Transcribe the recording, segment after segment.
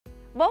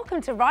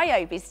Welcome to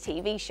Ryobi's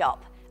TV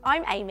shop.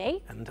 I'm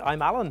Amy. And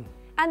I'm Alan.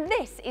 And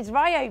this is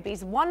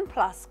Ryobi's ONE+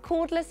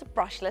 Cordless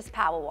Brushless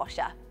Power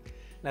Washer.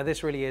 Now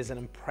this really is an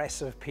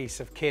impressive piece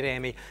of kit,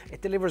 Amy.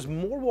 It delivers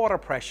more water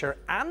pressure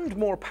and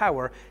more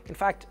power, in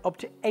fact up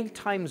to 8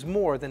 times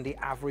more than the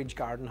average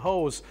garden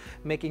hose,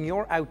 making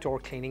your outdoor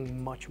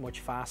cleaning much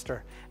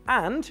faster.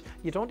 And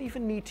you don't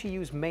even need to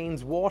use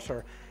mains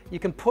water. You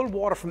can pull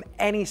water from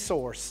any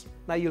source.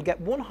 Now you'll get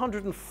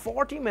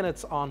 140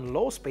 minutes on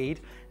low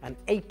speed and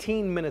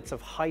 18 minutes of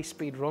high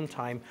speed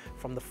runtime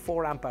from the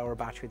 4 amp hour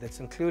battery that's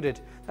included.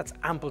 That's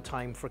ample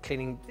time for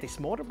cleaning this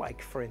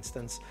motorbike, for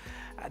instance.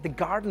 The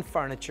garden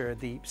furniture,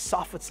 the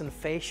soffits and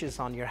fascias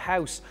on your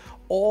house,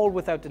 all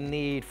without the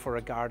need for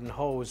a garden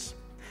hose.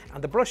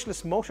 And the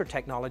brushless motor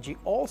technology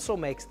also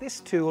makes this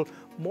tool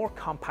more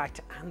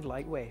compact and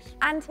lightweight.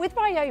 And with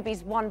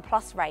Ryobi's ONE+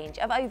 range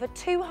of over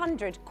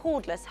 200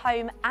 cordless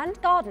home and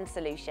garden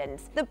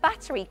solutions, the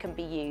battery can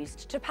be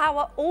used to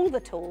power all the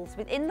tools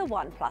within the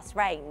ONE+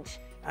 range.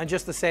 And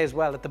just to say as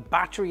well that the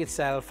battery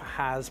itself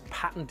has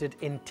patented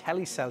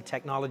IntelliCell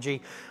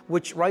technology,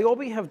 which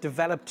Ryobi have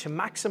developed to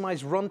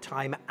maximize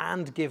runtime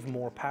and give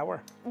more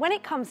power. When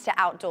it comes to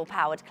outdoor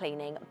powered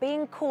cleaning,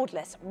 being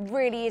cordless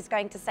really is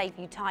going to save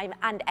you time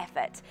and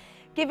effort,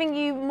 giving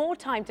you more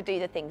time to do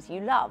the things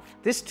you love.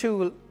 This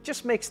tool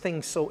just makes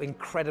things so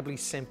incredibly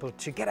simple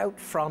to get out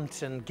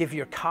front and give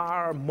your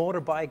car,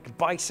 motorbike,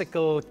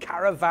 bicycle,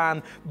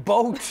 caravan,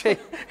 boat a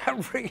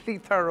really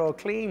thorough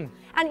clean.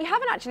 And you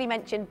haven't actually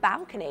mentioned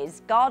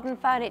balconies, garden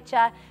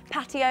furniture,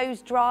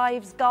 patios,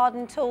 drives,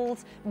 garden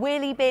tools,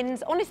 wheelie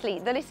bins, honestly,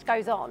 the list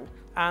goes on.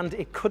 And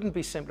it couldn't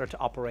be simpler to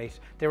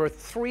operate. There are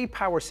 3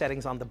 power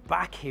settings on the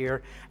back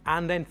here,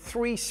 and then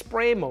 3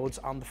 spray modes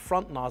on the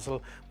front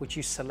nozzle, which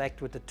you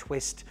select with the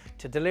twist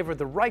to deliver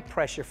the right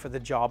pressure for the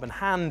job in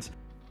hand,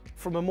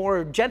 from a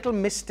more gentle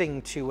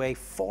misting to a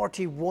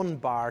 41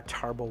 bar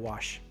turbo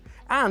wash.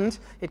 And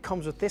it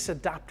comes with this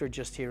adapter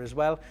just here as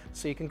well,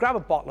 so you can grab a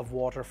bottle of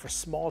water for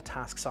small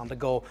tasks on the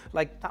go,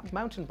 like that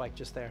mountain bike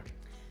just there.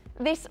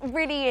 This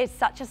really is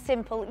such a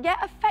simple yet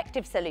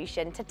effective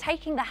solution to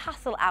taking the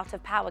hassle out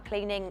of power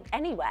cleaning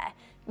anywhere.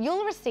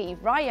 You'll receive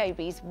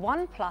Ryobi's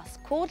ONE+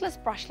 Cordless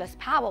Brushless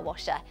Power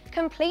Washer,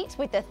 complete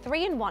with the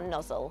 3-in-1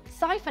 nozzle,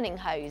 siphoning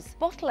hose,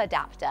 bottle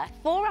adapter,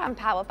 4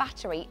 amp hour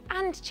battery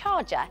and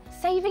charger,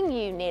 saving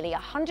you nearly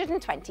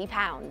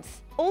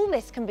 £120. All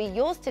this can be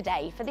yours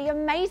today for the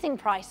amazing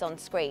price on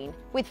screen,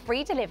 with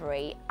free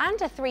delivery and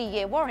a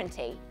 3-year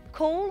warranty.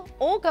 Call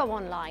or go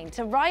online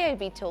to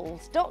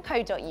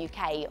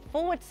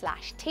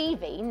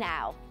ryobitools.co.uk/TV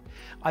now.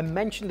 I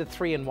mentioned the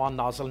 3-in-1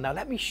 nozzle. Now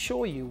let me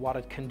show you what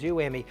it can do,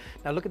 Amy.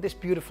 Now look at this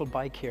beautiful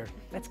bike here.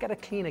 Let's get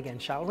it clean again,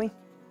 shall we?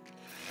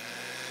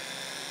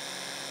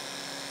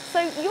 So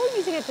you're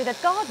using it with a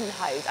garden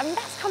hose. I mean,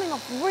 that's coming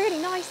off really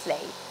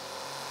nicely.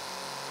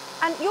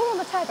 And you're on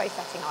the turbo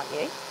setting, aren't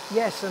you?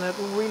 Yes, and it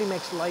really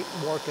makes light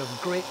work of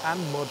grit and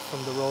mud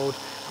from the road.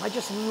 And I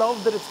just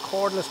love that it's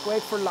cordless,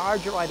 great for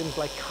larger items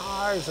like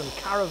cars and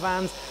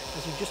caravans,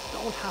 as you just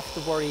don't have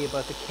to worry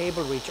about the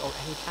cable reach or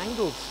any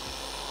tangles.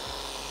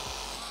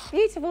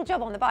 Beautiful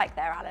job on the bike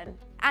there, Alan.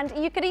 And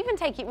you could even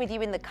take it with you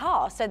in the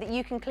car so that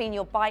you can clean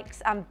your bikes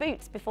and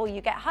boots before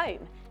you get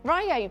home.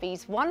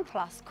 Ryobi's ONE+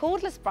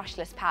 Cordless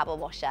Brushless Power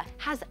Washer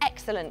has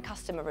excellent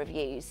customer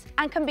reviews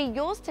and can be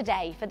yours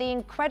today for the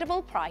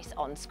incredible price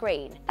on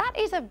screen. That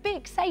is a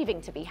big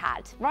saving to be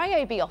had.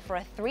 Ryobi offer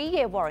a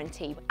 3-year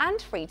warranty and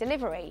free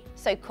delivery.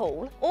 So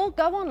call or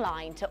go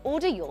online to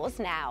order yours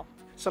now.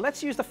 So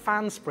let's use the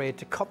fan spray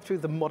to cut through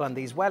the mud on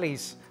these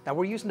wellies. Now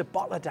we're using the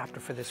bottle adapter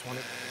for this one.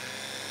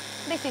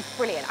 This is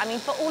brilliant. I mean,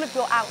 for all of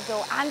your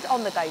outdoor and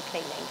on-the-go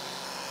cleaning.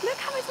 Look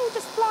how it's all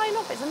just flying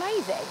off. It's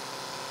amazing.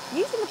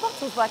 Using the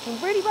bottle's working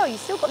really well. You've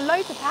still got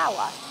loads of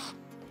power.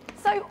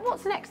 So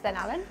what's next then,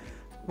 Alan?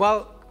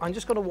 Well, I'm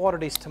just going to water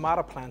these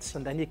tomato plants,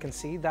 and then you can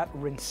see that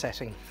rinse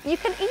setting. You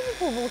can even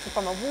pull water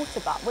from a water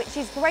butt, which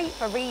is great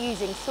for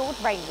reusing stored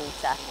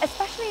rainwater,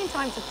 especially in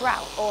times of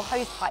drought or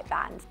hosepipe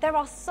bans. There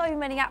are so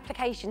many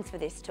applications for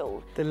this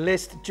tool. The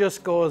list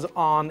just goes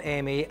on,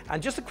 Amy.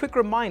 And just a quick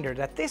reminder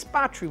that this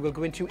battery will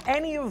go into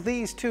any of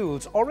these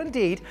tools, or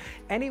indeed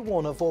any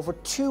one of over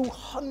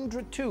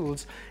 200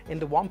 tools in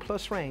the ONE+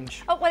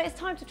 range. Oh, well, it's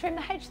time to trim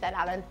the hedge then,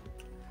 Alan.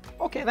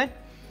 Okay then.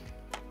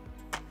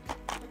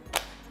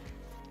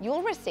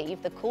 You'll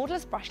receive the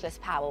Cordless Brushless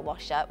Power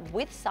Washer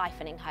with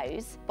siphoning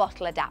hose,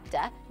 bottle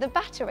adapter, the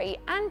battery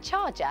and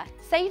charger,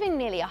 saving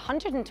nearly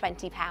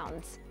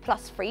 £120,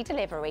 plus free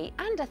delivery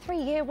and a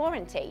 3-year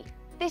warranty.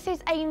 This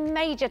is a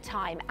major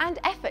time and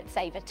effort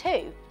saver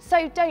too,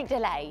 so don't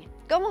delay.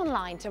 Go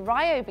online to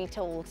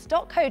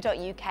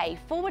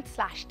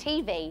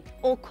ryobitools.co.uk/TV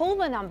or call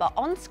the number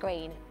on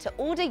screen to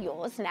order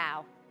yours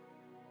now.